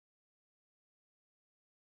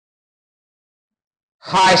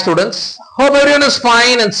Hi students, hope everyone is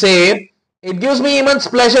fine and safe. It gives me immense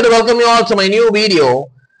pleasure to welcome you all to my new video,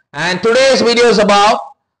 and today's video is about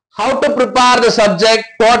how to prepare the subject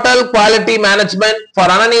Total Quality Management for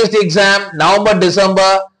unannounced exam November-December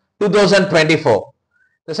 2024.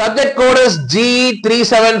 The subject code is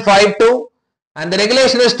GE3752 and the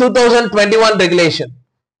regulation is 2021 regulation.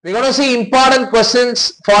 We're going to see important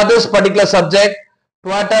questions for this particular subject,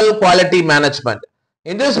 Total Quality Management.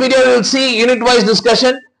 In this video, we will see unit-wise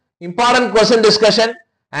discussion, important question discussion,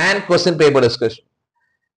 and question paper discussion.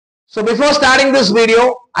 So before starting this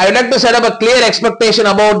video, I would like to set up a clear expectation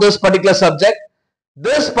about this particular subject.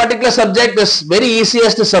 This particular subject is very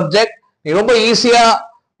easiest subject. ரொம்ப ஈஸியா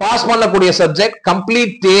pass பண்ணக்கூடிய subject,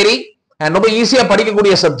 complete theory and ரொம்ப ஈஸியா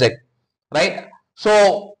படிக்கக்கூடிய subject, right? So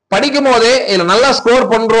படிக்கும் போதே இதுல நல்லா ஸ்கோர்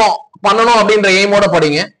பண்ணணும் அப்படின்ற எய்மோட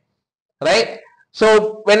படிங்க, right? So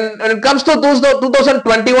when it comes to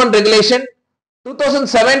 2021 regulation,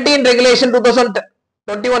 2017 regulation,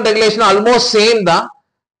 2021 regulation almost same தான்.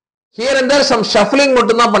 Here and there some shuffling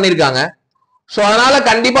மட்டும் தான் பண்ணிருக்காங்க. So அதனால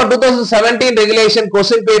கண்டிப்பா 2017 regulation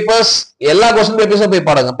question papers எல்லா question papers போய்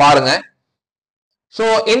பாருங்க. So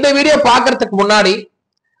இந்த வீடியோ பார்க்கிறதுக்கு முன்னாடி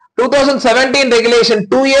 2017 regulation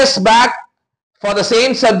 2 years back for the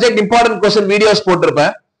same subject important question videos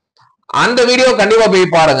போட்டிருப்பேன். அந்த வீடியோ கண்டிப்பா போய்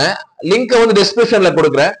பாருங்க. லிங்க் வந்து டிஸ்கிரிப்ஷன்ல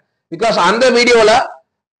கொடுக்கிறேன். பிகாஸ் அந்த வீடியோல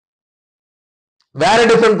வேற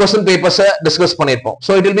டிஃபரண்ட் क्वेश्चन பேப்பர்ஸ் டிஸ்கஸ் பண்ணிருப்போம்.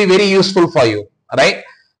 So it will be very useful for you, right?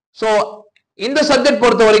 So இந்த சப்ஜெக்ட்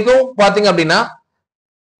பொறுத்த வரைக்கும் பாத்தீங்க அப்படின்னா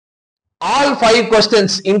all 5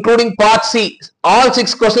 questions including part C, all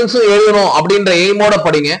 6 questions எழுதணும் அப்படின்ற எய்மோட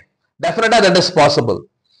படிங்க. Definitely that is possible,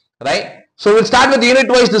 right? So we'll start with unit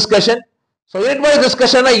wise discussion. So unit wise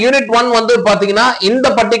discussion unit 1 வந்து பாத்தீங்கன்னா இந்த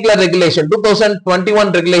particular regulation 2021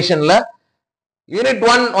 regulationல unit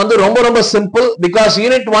 1 வந்து ரொம்ப simple because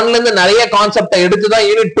unit 1ல இருந்து நிறைய கான்செப்ட் எடுத்து தான்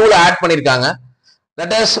unit 2ல ஆட் பண்ணிருக்காங்க.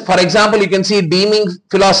 That is, for example, you can see deeming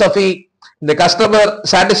philosophy, the customer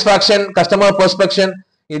satisfaction, customer perspection,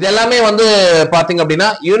 இது எல்லாமே வந்து பாத்தீங்க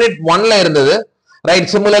அப்படின்னா unit 1ல இருந்தது, right?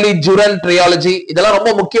 Similarly Jurand triology, இதெல்லாம்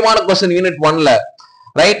ரொம்ப முக்கியமான question unit 1ல,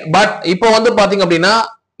 right? But இப்போ வந்து பாத்தீங்க அப்படின்னா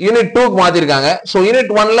unit 2 க்கு மாத்திருக்காங்க. So unit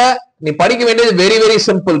 1ல நீ படிக்க வேண்டியது very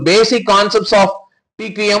simple basic concepts of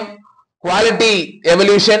TQM, quality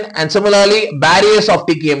evolution and similarly barriers of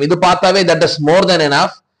TQM. இது பார்த்தாவே that is more than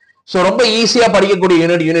enough. So ரொம்ப ஈஸியா படிக்கக்கூடிய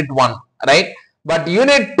unit 1, right? But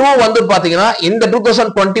unit 2 வந்து பாத்தீங்கன்னா இந்த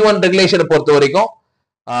 2021 ரெகுலேஷனை பொறுத்த வரைக்கும்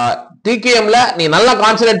TQMல நீ நல்லா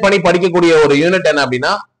கான்சென்ட்ரேட் பண்ணி படிக்கக்கூடிய ஒரு யூனிட் என்ன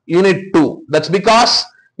அப்படின்னா unit 2. That's because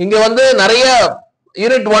இங்க வந்து நிறைய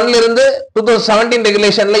unit 1ல இருந்து 2017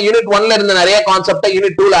 ரெகுலேஷன்ல unit 1ல இருந்து நிறைய கான்செப்ட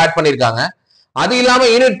unit 2ல ஆட் பண்ணிருக்காங்க. அது இல்லாம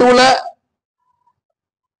unit 2ல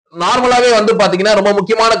நார்மலாவே வந்து பாத்தீங்கன்னா ரொம்ப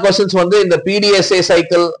முக்கியமான क्वेश्चंस வந்து இந்த PDSA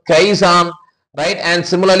cycle, கைசாம், right? And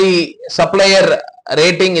similarly supplier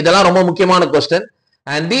rating, இதெல்லாம் ரொம்ப முக்கியமான question.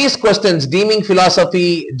 And these questions deeming philosophy,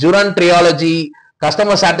 Jurand triology,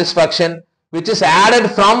 customer satisfaction which is added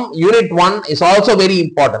from unit 1 is also very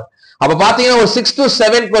important. அப்ப பாத்தீங்கன்னா ஒரு 6 to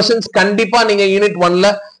 7 questions கண்டிப்பா நீங்க unit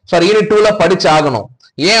 2ல படிச்சு ஆகணும்.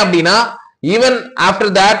 ஏன் அப்படின்னா even after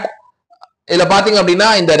that இதுல பாத்தீங்க அப்படின்னா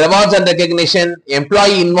இந்த rewards and recognition,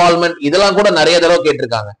 employee involvement இதெல்லாம் கூட நிறைய தடவை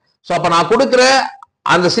கேட்டிருக்காங்க. சோ அப்ப நான் கொடுக்கிற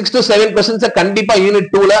அந்த 6 to 7 questions கண்டிப்பா unit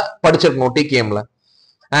 2ல படிச்சிருக்கணும் TQMல.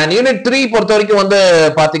 And unit 3 பொறுத்த வரைக்கும் வந்து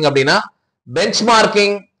பாத்தீங்க அப்படின்னா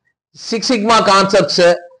benchmarking, Six Sigma concepts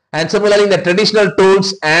and similarly the traditional tools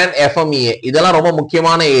and FMEA இதெல்லாம் ரொம்ப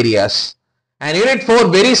முக்கியமான areas. And unit 4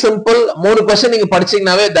 very simple, மூணு question நீங்க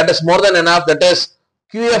படிச்சீங்கனாவே that is more than enough. That is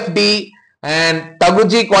QFD and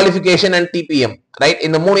Taguchi qualification and TPM, right?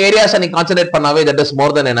 இந்த மூணு areas நீங்க concentrate பண்ணாவே that is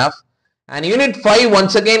more than enough. And unit 5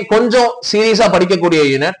 once again கொஞ்சம் சீரியஸா படிக்கக்கூடிய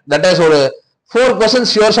unit. That is ஒரு 4 questions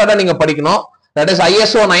sure shot நீங்க படிக்கணும். That is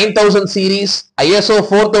ISO 9000 series, ISO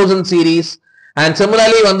 4000 series and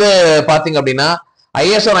similarly வந்து பாத்தீங்க அப்படின்னா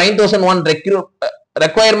ISO 9001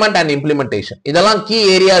 requirement and implementation. இதெல்லாம் key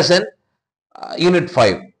areas in unit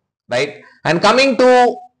 5, right? And coming to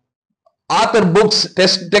author books,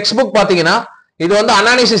 textbook பாத்தீங்கன்னா இது வந்து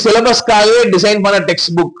அனாலிசிஸ் சிலபஸ்க்காகவே டிசைன் பண்ண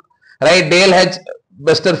text right? Dale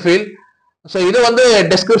H.Besterfiled. So இது வந்து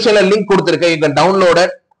descriptionல லிங்க் கொடுத்திருக்கேன். You can download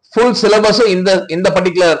it. Full syllabus இந்த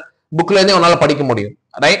particular bookல இருந்தே உன்னால படிக்க முடியும்,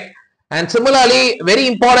 right? And similarly very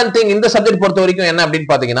important thing இந்த சப்ஜெக்ட் பொறுத்த வரைக்கும் என்ன அப்படின்னு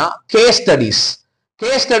பாத்தீங்கன்னா case studies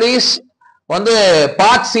வந்து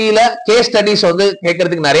பார்ட் Cல case studies வந்து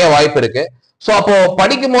கேட்கறதுக்கு நிறைய வாய்ப்பு இருக்கு. சோ அப்போ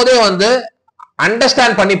படிக்கும் போதே வந்து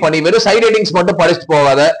அண்டர்ஸ்டாண்ட் பண்ணி வெறும் சைட் ரைட்டிங்ஸ் மட்டும் படிச்சுட்டு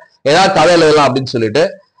போகாத, ஏதாவது கதை எழுதலாம் அப்படின்னு சொல்லிட்டு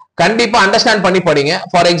கண்டிப்பா அண்டர்ஸ்டாண்ட் பண்ணி படிங்க.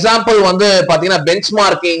 ஃபார் எக்ஸாம்பிள் வந்து பாத்தீங்கன்னா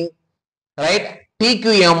benchmarking, right?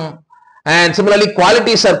 TQM and similarly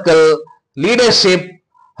quality circle, leadership,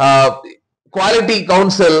 quality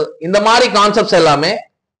council, இந்த மாதிரி கான்செப்ட்ஸ் எல்லாமே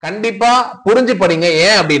கண்டிப்பா புரிஞ்சு படிங்க.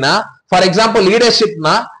 ஏன் அப்படின்னா, ஃபார் எக்ஸாம்பிள்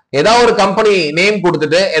லீடர்ஷிப்னா ஏதாவது ஒரு கம்பெனி நேம்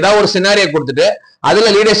கொடுத்துட்டு ஏதாவது ஒரு சினாரியோ கொடுத்துட்டு அதுல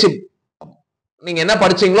லீடர்ஷிப் நீங்க என்ன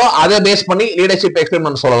படிச்சீங்களோ அதை பேஸ் பண்ணி லீடர்ஷிப் எக்ஸ்பிளைன்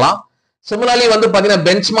பண்ண சொல்லலாம். சிமிலர்லி வந்து பாத்தீங்கன்னா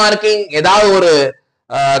பெஞ்ச் மார்க்கிங், ஏதாவது ஒரு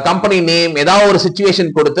கம்பெனி நேம் ஏதாவது ஒரு சிச்சுவேஷன்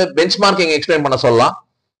கொடுத்து பெஞ்ச் மார்க்கிங் எக்ஸ்பிளைன் பண்ண சொல்லலாம்,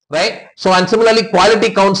 right? So and similarly quality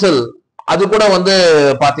council, அது கூட வந்து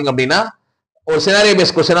பாத்தீங்க அப்படின்னா ஒரு சினாரியோ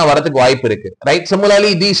பேஸ் கொஸ்டினா வரதுக்கு வாய்ப்பு இருக்கு, right?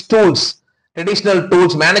 Similarly these tools, traditional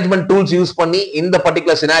tools, management tools use பண்ணி இந்த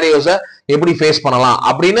பர்டிகுலர் சினாரியோஸை எப்படி ஃபேஸ் பண்ணலாம்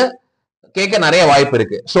அப்படின்னு கேட்க நிறைய வாய்ப்பு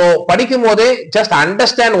இருக்கு. ஸோ படிக்கும் போதே just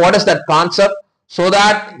understand what is that concept so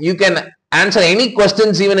that you can answer any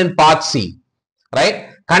questions even in part C, right?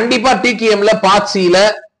 கண்டிப்பா TQM ல part C ல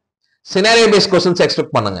scenario based questions expect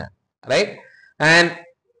பண்ணுங்க, right? And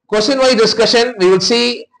question wise discussion, we will see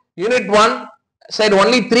unit 1 said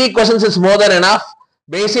only 3 questions is more than enough.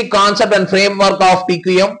 Basic concept and framework of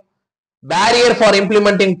TQM, barrier for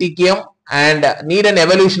implementing TQM, and need and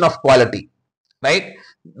evolution of quality, right?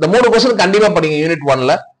 The மூணு question கண்டிப்பா படிங்க unit 1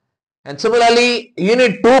 ல. And similarly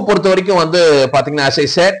unit 2 பொறுத்த வரைக்கும் வந்து பாத்தீங்கன்னா as I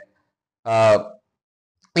said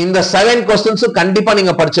இந்த 7 questions கண்டிப்பா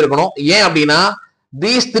நீங்க படிச்சிருக்கணும். ஏன் அப்படின்னா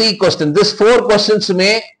these 3 questions, this 4 questions May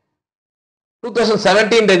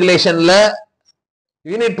 2017 ரெகுலேஷன்ல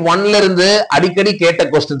unit 1ல இருந்து அடிக்கடி கேட்ட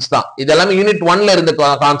questions தான். இதெல்லாம் யூனிட் 1ல இருந்து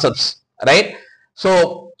கான்செப்ட்ஸ், ரைட்? சோ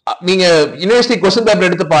நீங்க யுனிவர்சிட்டி क्वेश्चन பேப்பர்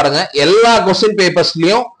எடுத்து பாருங்க, எல்லா क्वेश्चन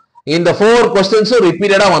பேப்பர்ஸ்லயும் இந்த 4 questions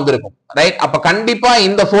ரிப்பீட்டடா வந்திருக்கும், ரைட்? அப்ப கண்டிப்பா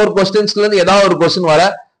இந்த 4 questionsல இருந்து ஏதாவது ஒரு क्वेश्चन வர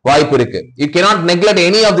வாய்ப்பு இருக்கு. You cannot neglect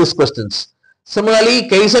any of these questions. Similarly,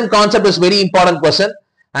 Kaizen concept is very important question,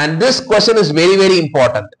 and this question is very very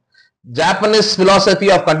important. Japanese philosophy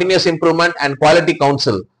of continuous improvement and quality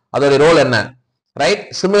council, அதோட ரோல் என்ன, right?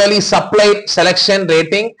 Similarly, supply selection,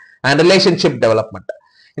 rating and relationship development.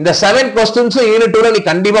 இந்த 7 questions unit 2ல நீ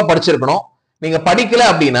கண்டிப்பா படிச்சிருக்கணும். நீங்க படிக்கல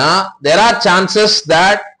அப்படின்னா there are chances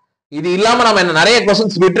that இது இல்லாம நம்ம நிறைய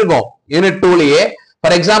क्वेश्चंस விட்டுருக்கோம் யூனிட் 2லயே.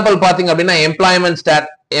 ஃபார் எக்ஸாம்பிள் பாத்தீங்க அப்படின்னா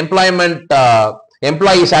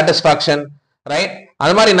எம்ப்ளாயி சாட்டிஸ்பாக்சன், ரைட்?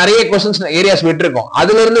 அது மாதிரி நிறைய क्वेश्चंस ஏரியாஸ் விட்டுருக்கோம்.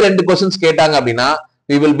 அதுல இருந்து 2 क्वेश्चंस கேட்டாங்க அப்படின்னா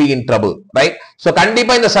we will be in trouble, right? So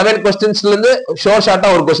கண்டிப்பா இந்த 7 क्वेश्चंsல இருந்து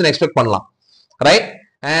ஷார்ட்டா ஒரு क्वेश्चन எக்ஸ்பெக்ட் பண்ணலாம், ரைட்?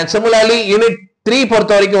 அண்ட் சிமிலர்லி யூனிட் 3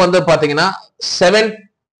 பொறுத்த வரைக்கும் வந்து பாத்தீங்கன்னா 7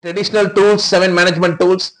 traditional tools, 7 management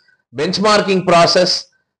tools, benchmarking process,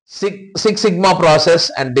 Six Sigma process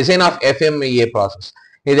and design of FMEA process.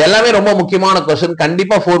 இது எல்லாமே ரொம்ப முக்கியமான क्वेश्चन.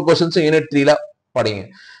 கண்டிப்பா 4 questions யூனிட் 3ல படிங்க.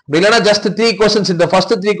 இல்லனா just 3 questions, இந்த first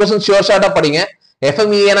 3 questions ஷார்ட்டா படிங்க.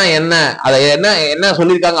 FMEA னா என்ன, அத என்ன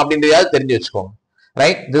சொல்லிருக்காங்க அப்படின்றத தெரிஞ்சு வச்சுக்கோங்க,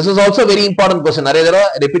 right? This is also very important question. நிறைய தடவை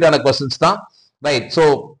ரிப்பீட் ஆன questions தான், right? So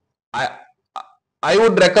I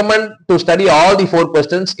would recommend to study all the 4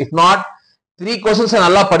 questions. If not 3 questions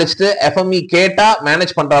நல்லா படிச்சிட்டு FME கேட்டா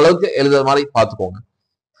மேனேஜ் பண்ற அளவுக்கு எழுதுற மாதிரி பாத்துக்கோங்க.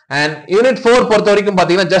 And unit 4 பொறுத்த வரைக்கும்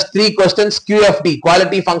பாத்தீங்கன்னா just 3 questions, QFD,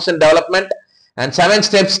 quality function development, and 7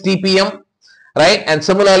 steps TPM, right? And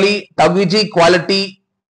similarly WG, quality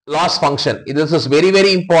loss function. This is very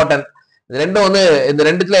very important. ரெண்டும் வந்து இந்த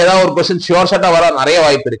ரெண்டுத்துல ஏதாவது ஒரு क्वेश्चन ஷார்ட்டா வர நிறைய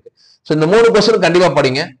வாய்ப்பு இருக்கு. சோ இந்த மூணு क्वेश्चन கண்டிப்பா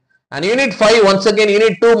படிங்க. And unit 5 once again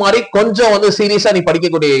unit 2 மாதிரி கொஞ்சம் வந்து சீரியஸா நீ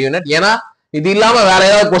படிக்கக்கூடிய யூனிட். ஏன்னா இது இல்லாம வேற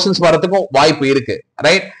ஏதாவது क्वेश्चंस வரதுக்கும் வாய்ப்பு இருக்கு,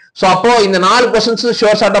 ரைட்? சோ அப்போ இந்த 4 क्वेश्चंस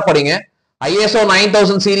ஷார்ட்டா படிங்க. ISO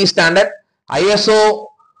 9000 series standard, ISO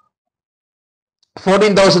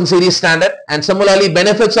 14000 series standard, and similarly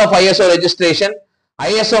benefits of ISO registration,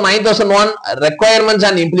 ISO 9001 requirements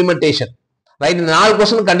and implementation, right? இந்த 4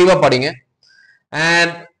 क्वेश्चन கண்டிப்பா படிங்க. And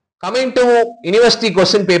coming to university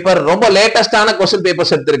question paper, ரொம்ப லேட்டஸ்டான question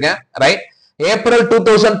papers எடுத்திருக்கேன், right? April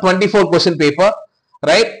 2024 question paper,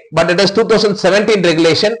 right? But it is 2017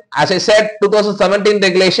 regulation. As I said, 2017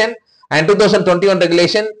 regulation and 2021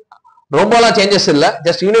 regulation ரொம்பலாம் changes இல்ல.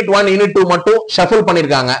 Just unit 1 unit 2 மட்டும் shuffle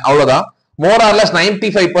பண்ணிருக்காங்க, அவ்வளவுதான். More or less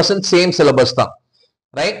 95% same syllabus தான்,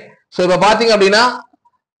 right? So இப்ப பாத்தீங்க அப்படின்னா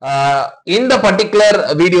இந்த பர்டிகுலர்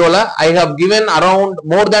வீடியோல I have given around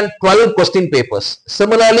more than 12 question papers.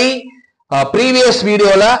 Similarly previous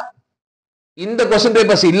வீடியோல இந்த question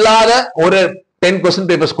papers இல்லாத ஒரு 10 question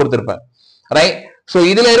papers கொடுத்திருப்பேன், ரைட்? சோ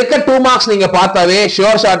இதுல இருக்க 2 marks நீங்க பார்த்தாவே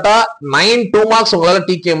ஷார்ட்டா 9 2 marks உங்களால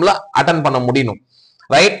TQM ல அட்டெண்ட் பண்ண முடியும்,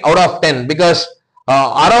 right? Out of 10, because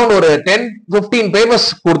around ஒரு 10-15 papers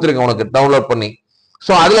கொடுத்திருக்கேன் உனக்கு டவுன்லோட் பண்ணி.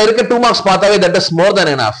 சோ அதுல இருக்க 2 marks பார்த்தாவே that is more than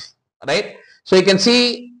enough, right? So you can see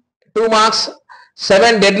 2 marks,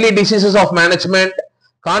 7 deadly diseases of management,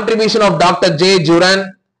 contribution of Dr. J. Juran,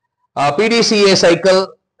 PDCA cycle,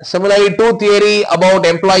 similarly 2 theory about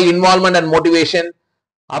employee involvement and motivation,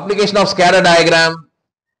 application of scatter diagram,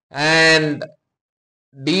 and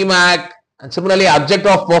DMAC, And similarly, object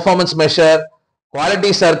of performance measure,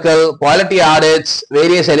 quality circle, quality audits,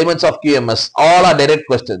 various elements of QMS, all are direct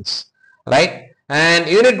questions, right? And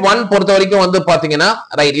unit 1 பொறுத்த வரைக்கும் வந்து பாத்தீங்கன்னா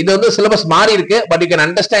right இது வந்து syllabus மாறி இருக்கு, but you can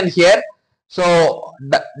understand here. So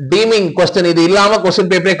teaming question இது இல்லாம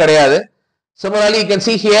கொஸ்டின் பேப்பரே கிடையாது. Similarly, you can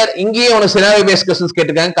see here இங்கேயே ஒரு scenario based questions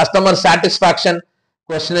கேட்டிருக்காங்க. Customer satisfaction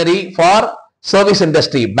questionnaire for service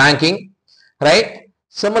industry banking, right?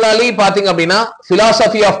 Similarly, பாத்தீங்க அப்படின்னா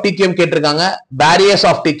philosophy of TQM கேட்டிருக்காங்க, barriers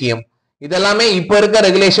of TQM. இதெல்லாமே இப்ப இருக்க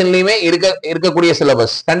ரெகுலேஷன்லயுமே இருக்கக்கூடிய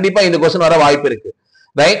சிலபஸ். கண்டிப்பா இந்த கொஸ்டின் வர வாய்ப்பு இருக்கு,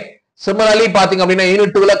 ரைட்? Similarly, பாத்தீங்க அப்படின்னா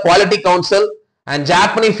unit 2ல quality council and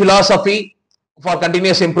Japanese philosophy for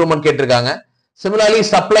continuous improvement கேட்டிருக்காங்க. Similarly,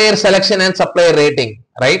 supplier selection and supplier rating,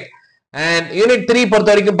 right? And unit 3 பொறுத்த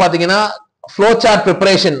வரைக்கும் பாத்தீங்கன்னா flow chart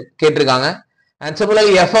preparation கேட்டிருக்காங்க. And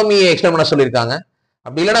similarly, FMEA எக்ஸ்பிளைன் பண்ண சொல்லியிருக்காங்க.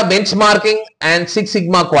 அப்படி இல்லைன்னா benchmarking and Six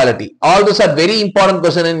Sigma quality. All those are very important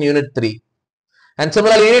question in unit 3. And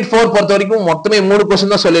similarly, unit 4 பொறுத்த வரைக்கும் மொத்தமே 3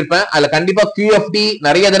 கொஸ்டின் தான் சொல்லியிருப்பேன். அதுல கண்டிப்பா QFD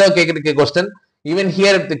நிறைய தடவை கேட்கிற question. Even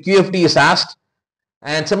here the QFD is asked.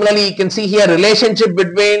 And similarly, you can see here relationship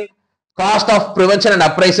between cost of prevention and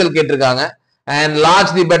appraisal கேட்டிருக்காங்க. And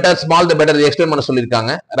large the better, small the better explain பண்ண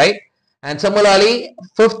சொல்லியிருக்காங்க, right? And similarly,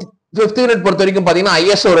 fifth unit பொறுத்த வரைக்கும் பாத்தீங்கன்னா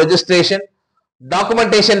ISO registration,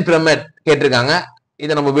 documentation pyramid கேட்டிருக்காங்க.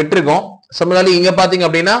 இதை நம்ம விட்டுருக்கோம். Similarly, இங்க பாத்தீங்க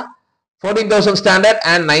அப்படின்னா 14,000 ஸ்டாண்டர்ட்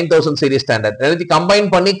அண்ட் 9,000 சீரிஸ் ஸ்டாண்டர்ட் எல்லாத்தையும் கம்பைன்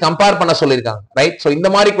பண்ணி கம்பேர் பண்ண சொல்லியிருக்காங்க, ரைட்? ஸோ இந்த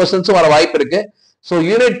மாதிரி கொஸ்டின்ஸும் வர வாய்ப்பு இருக்கு. ஸோ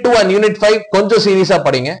யூனிட் 2 அண்ட் யூனிட் 5 கொஞ்சம் சீரியஸா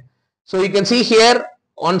படிங்க. So you can see here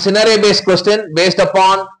on scenario based question based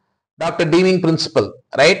upon Dr. Deeming principle,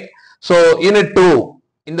 right? So unit 2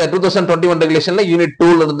 இந்த 2021 ரெகுலேஷன்ல யூனிட்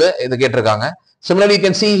 2ல இருந்து இது கேட்டிருக்காங்க. Similarly, you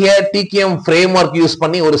can see here TQM framework use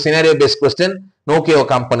பண்ணி ஒரு scenario based question நோக்கியோ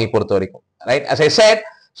கம்பெனி பொறுத்த வரைக்கும், right? as I said,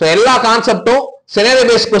 so எல்லா கான்செப்டும் scenario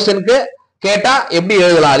based questionக்கு கேட்டா எப்படி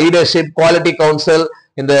எழுதலாம்? லீடர்ஷிப், குவாலிட்டி கவுன்சில்,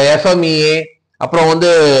 இந்த FMEA, அப்புறம் வந்து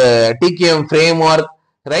TQM framework,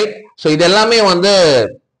 ரைட்? ஸோ இது எல்லாமே வந்து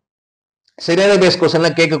scenario based questionல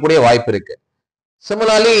கேட்கக்கூடிய வாய்ப்பு இருக்கு.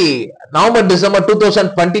 Similarly, November December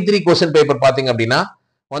 2023 question paper பாத்தீங்க அப்படின்னா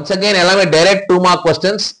once again எல்லாமே direct 2 mark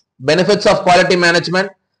questions. Benefits of quality management,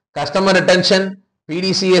 customer retention,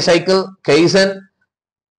 PDCA cycle, Kaizen,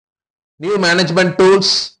 new management tools,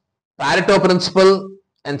 Pareto principle,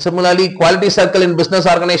 and similarly quality circle in business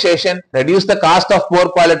organization, reduce the cost of poor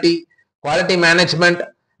quality, quality management,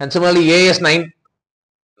 and similarly AS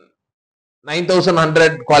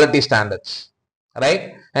 9100 quality standards, right?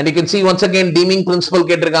 And you can see once again deeming principle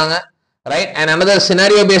கேட்டிருக்காங்க, right? And another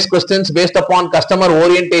scenario based questions based upon customer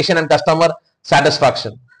orientation and customer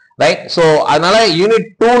satisfaction, right? So அதனால unit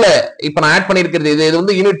 2ல இப்ப நான் add பண்ணிருக்கிறது இது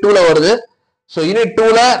வந்து unit 2ல வருது. So unit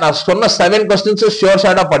 2ல நான் சொன்ன 7 questions sure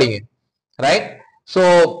ஷார்ட்டா படிங்க, ரைட்? ஸோ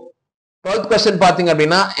 12th கொஸ்டின் பாத்தீங்க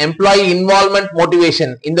அப்படின்னா எம்ப்ளாயி இன்வால்வ்மெண்ட்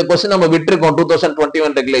மோட்டிவேஷன். இந்த கொஸ்டின் நம்ம விட்டுருக்கோம்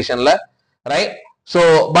 2021 ரெகுலேஷன்ல, ரைட்? ஸோ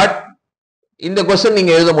பட் இந்த கொஸ்டின்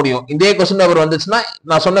நீங்க எழுத முடியும். இதே கொஸ்டின் அவர் வந்துச்சுன்னா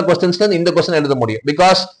நான் சொன்ன கொஸ்டின்ஸ்ல இந்த கொஸ்டின் எழுத முடியும்.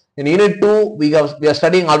 Because in unit 2 we are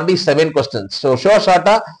studying already 7 questions. So sure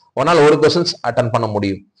ஷார்ட்டா ஒன்னால ஒரு கொஸ்டின்ஸ் அட்டன் பண்ண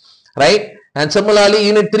முடியும், ரைட்? And similarly,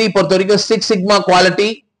 unit 3 பொறுத்த வரைக்கும் 6 sigma quality,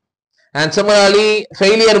 and similarly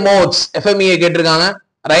failure modes FMEA கேட்டிருக்காங்க,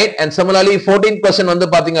 right? And similarly 14th question வந்து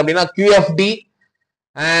பாத்தீங்க அப்படின்னா QFD,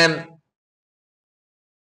 and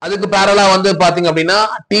அதுக்கு parallel வந்து பாத்தீங்க அப்படின்னா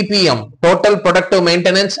TPM total productive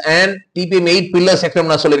maintenance and TPM 8 pillars explain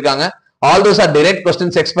பண்ண சொல்லிருக்காங்க. All those are direct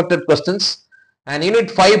questions, expected questions. And unit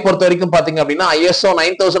 5 பொறுத்த வரைக்கும் பாத்தீங்க அப்படின்னா ISO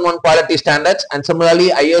 9001 quality standards, and similarly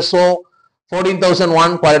ISO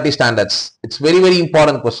 14001 quality standards. It's very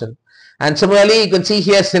important question. And similarly, you can see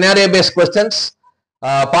here scenario based questions.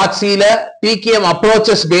 Part C ல TQM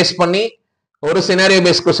approaches based பண்ணி ஒரு scenario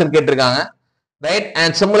based question கேட்டிருக்காங்க, right? And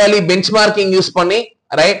similarly benchmarking use பண்ணி,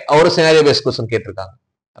 right, ஒரு scenario based question கேட்டிருக்காங்க,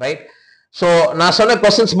 right? So நான் சொன்ன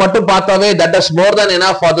questions மட்டும் பார்த்தாவே that is more than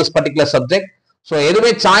enough for this particular subject. So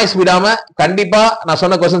எதுவுமே சாய்ஸ் விடாம கண்டிப்பா நான்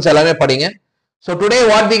சொன்ன questions எல்லாமே படிங்க. So today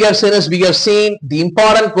what we have seen is we have seen the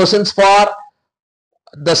important questions for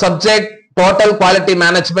the subject total quality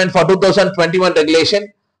management for 2021 regulation.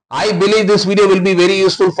 I believe this video will be very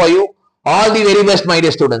useful for you. All the very best, my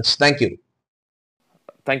dear students. Thank you.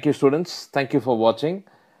 Thank you, students. Thank you for watching.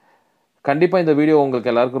 கண்டிப்பா இந்த video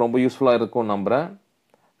உங்களுக்கு எல்லாருக்கும் ரொம்ப யூஸ்ஃபுல்லா இருக்கும் நம்புறேன்.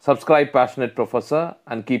 Subscribe Passionate Professor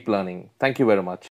and keep learning. Thank you very much.